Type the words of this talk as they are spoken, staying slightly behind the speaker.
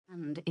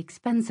and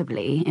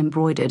expensively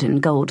embroidered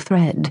in gold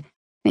thread.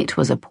 It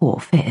was a poor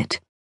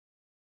fit.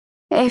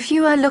 "If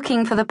you are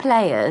looking for the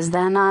players,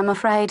 then I'm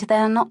afraid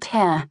they're not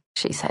here,"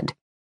 she said.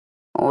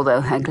 Although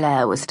her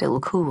glare was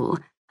still cool,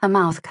 her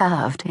mouth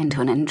curved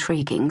into an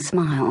intriguing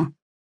smile.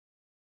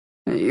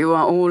 "You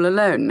are all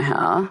alone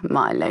here,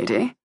 my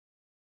lady?"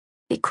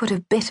 He could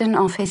have bitten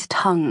off his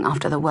tongue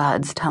after the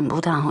words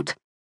tumbled out.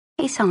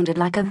 He sounded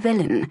like a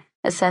villain,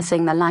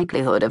 assessing the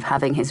likelihood of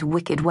having his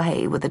wicked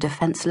way with a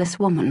defenseless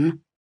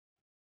woman.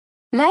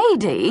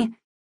 "Lady?"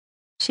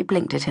 She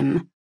blinked at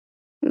him,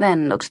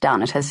 then looked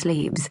down at her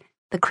sleeves,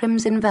 the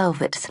crimson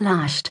velvet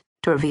slashed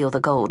to reveal the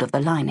gold of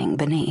the lining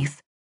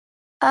beneath.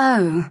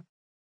 "Oh."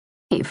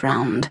 He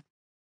frowned.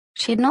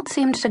 She had not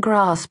seemed to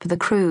grasp the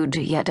crude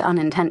yet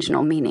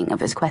unintentional meaning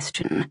of his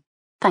question,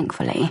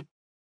 thankfully.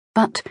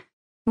 But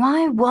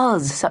why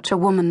was such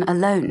a woman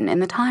alone in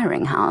the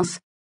tiring house?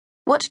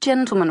 What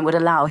gentleman would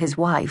allow his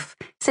wife,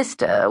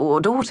 sister,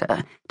 or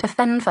daughter to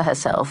fend for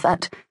herself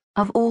at,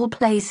 of all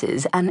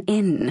places, an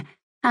inn,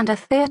 and a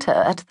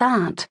theatre at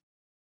that?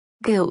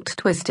 Guilt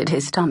twisted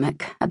his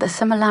stomach at the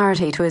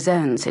similarity to his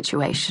own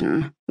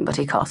situation, but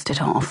he cast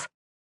it off.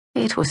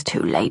 It was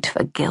too late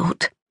for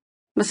guilt.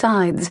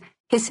 Besides,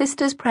 his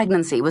sister's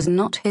pregnancy was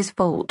not his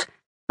fault,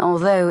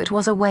 although it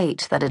was a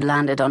weight that had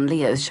landed on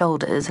Leo's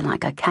shoulders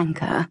like a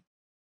canker.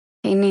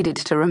 He needed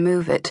to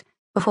remove it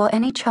before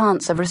any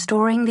chance of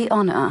restoring the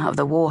honor of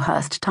the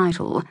Warhurst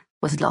title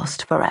was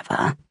lost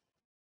forever.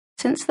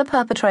 Since the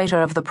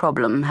perpetrator of the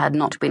problem had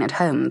not been at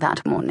home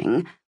that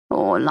morning,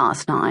 or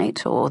last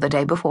night, or the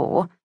day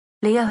before,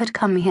 Leo had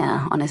come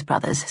here on his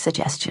brother's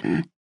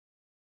suggestion.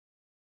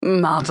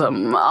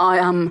 "Madam, I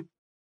am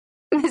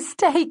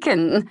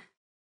mistaken."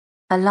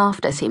 Her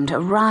laughter seemed to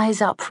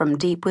rise up from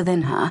deep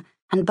within her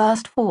and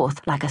burst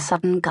forth like a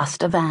sudden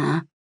gust of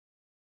air.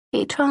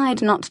 He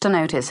tried not to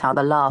notice how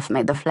the laugh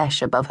made the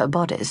flesh above her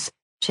bodice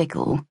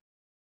jiggle.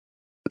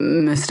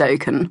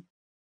 "Mistaken?"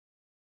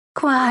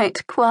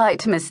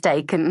 Quite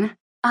mistaken.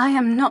 I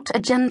am not a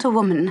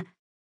gentlewoman.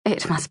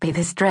 It must be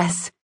this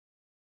dress."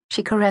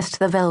 She caressed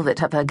the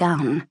velvet of her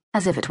gown,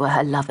 as if it were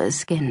her lover's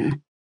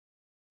skin.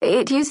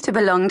 "It used to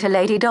belong to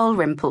Lady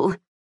Dalrymple.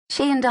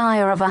 She and I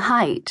are of a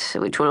height,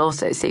 which will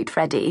also suit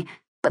Freddie,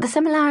 but the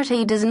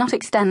similarity does not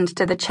extend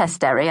to the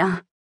chest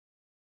area."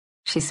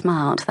 She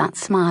smiled that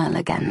smile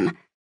again,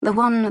 the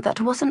one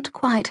that wasn't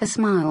quite a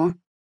smile.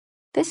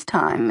 This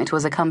time it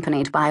was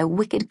accompanied by a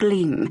wicked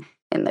gleam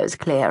in those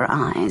clear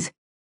eyes.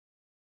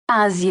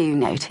 "As you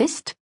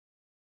noticed."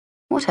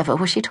 Whatever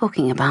was she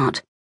talking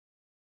about?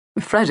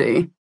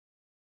 "Freddie?"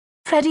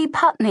 "Freddie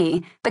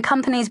Putney, the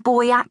company's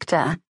boy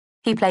actor.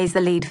 He plays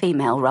the lead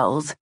female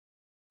roles."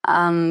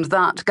 "And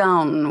that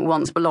gown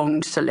once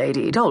belonged to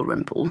Lady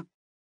Dalrymple?"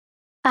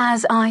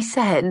 "As I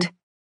said."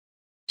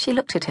 She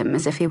looked at him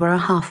as if he were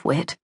a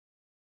half-wit.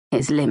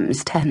 His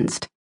limbs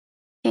tensed.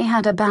 He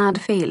had a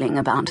bad feeling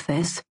about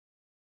this.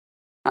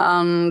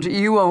 "And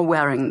you are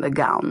wearing the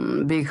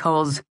gown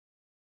because—"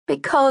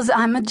 "Because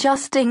I'm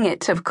adjusting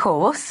it, of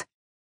course."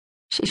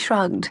 She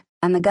shrugged,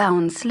 and the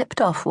gown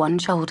slipped off one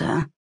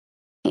shoulder.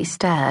 He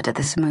stared at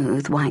the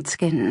smooth white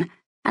skin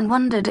and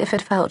wondered if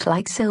it felt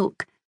like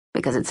silk,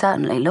 because it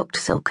certainly looked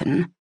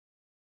silken.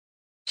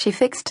 She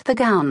fixed the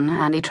gown,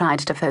 and he tried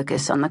to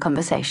focus on the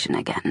conversation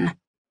again.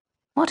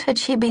 What had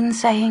she been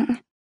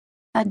saying?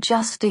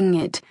 Adjusting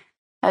it.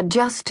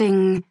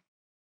 Adjusting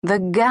the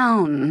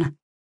gown.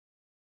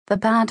 The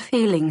bad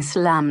feeling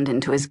slammed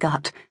into his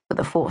gut with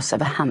the force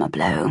of a hammer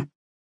blow.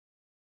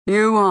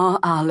 "You are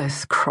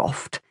Alice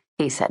Croft,"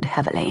 he said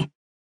heavily.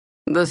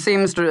 "The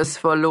seamstress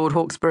for Lord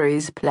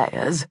Hawkesbury's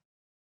players."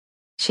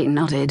 She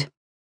nodded.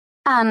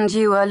 "And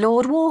you are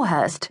Lord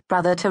Warhurst,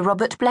 brother to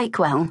Robert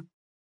Blakewell?"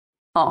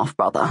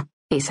 "Half-brother,"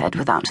 he said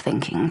without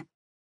thinking.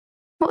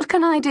 "What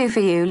can I do for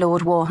you,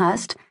 Lord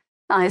Warhurst?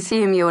 I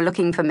assume you are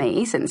looking for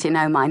me, since you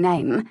know my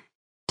name.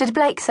 Did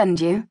Blake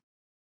send you?"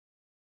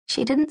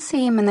 She didn't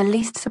seem in the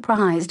least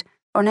surprised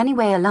or in any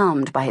way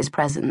alarmed by his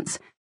presence,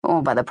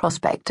 or by the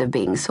prospect of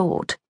being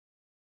sought.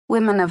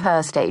 Women of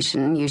her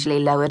station usually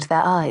lowered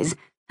their eyes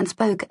and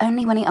spoke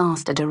only when he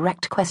asked a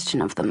direct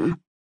question of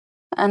them,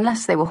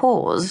 unless they were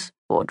whores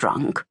or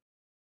drunk.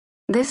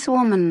 This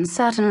woman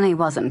certainly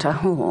wasn't a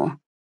whore.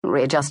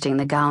 Readjusting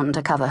the gown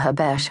to cover her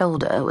bare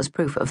shoulder was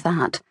proof of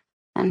that,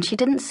 and she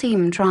didn't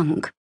seem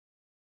drunk.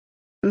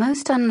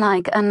 Most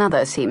unlike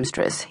another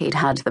seamstress he'd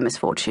had the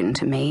misfortune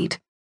to meet.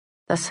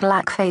 The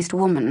slack-faced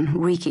woman,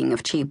 reeking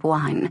of cheap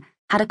wine,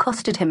 had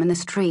accosted him in the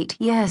street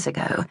years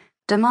ago,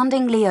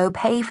 demanding Leo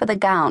pay for the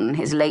gown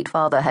his late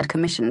father had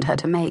commissioned her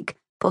to make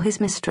for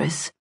his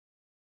mistress.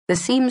 The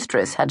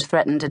seamstress had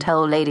threatened to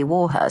tell Lady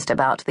Warhurst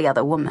about the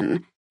other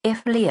woman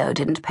if Leo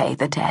didn't pay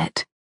the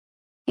debt.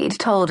 He'd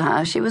told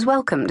her she was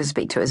welcome to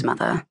speak to his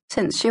mother,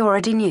 since she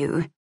already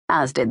knew,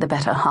 as did the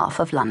better half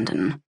of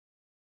London.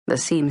 The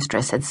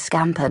seamstress had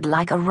scampered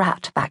like a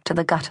rat back to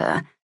the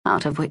gutter,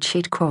 out of which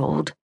she'd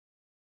crawled.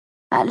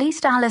 At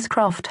least Alice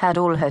Croft had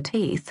all her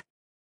teeth,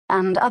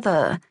 and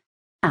other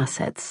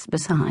assets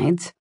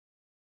besides.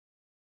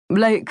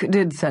 "Blake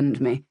did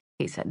send me,"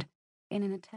 he said, in an attempt